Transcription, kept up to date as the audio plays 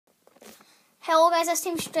Hello guys, it's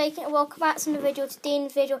Team Striking and welcome back to another video. Today in the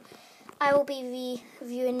video I will be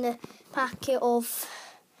reviewing the packet of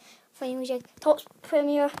Topps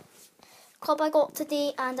Premier Club I got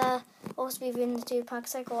today, and I'll also be reviewing the two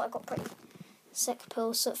packs I got. I got pretty sick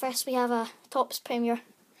pulls. So first we have a Topps Premier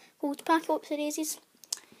Gold pack. Oops, daisies.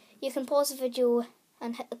 You can pause the video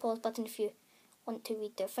and hit the pause button if you want to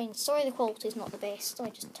read their fine. Sorry the quality is not the best, so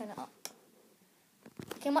I just turn it up.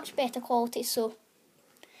 Okay, much better quality, so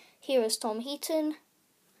here is Tom Heaton.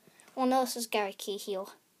 Oh no, this is Gary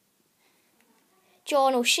Cahill.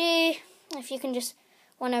 John O'Shea, if you can just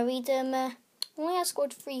want to read him. Only I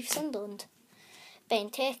scored 3 for Sunderland.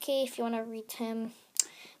 Ben Teke, if you want to read him.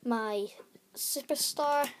 My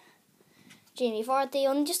superstar. Jamie Vardy.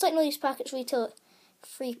 And just like these packets retail at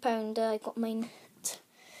 £3. I got mine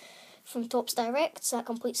from Topps Direct, so that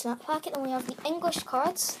completes that packet. Then we have the English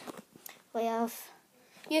cards. We have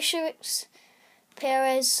Yushirix,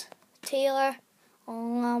 Perez, Taylor,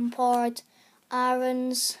 Lampard,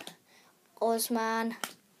 Aarons, Osman,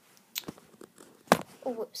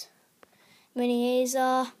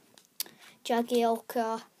 Muniesa,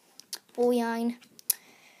 Jagielka, Boyan,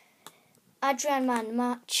 Adrian Man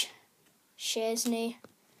Match, Szczesny,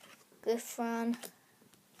 Gufran,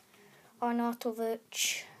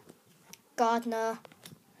 Arnautovic, Gardner,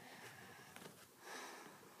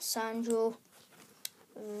 Sandro,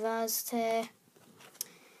 Vazte,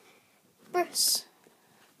 Bruce,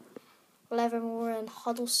 Livermore and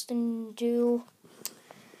Huddleston duo,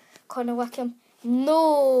 Connor Wickham.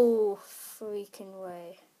 No freaking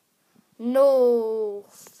way. No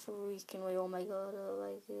freaking way. Oh my god, oh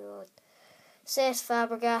my god. CESC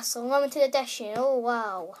Fabregas, limited edition. Oh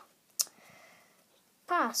wow.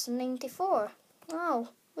 Pass 94. Wow,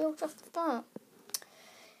 we'll draft that.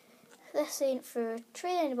 This ain't for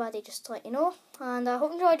trade anybody, just to let you know. And I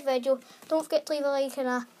hope you enjoyed the video. Don't forget to leave a like and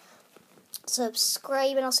a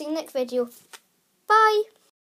subscribe, and I'll see you in the next video. Bye!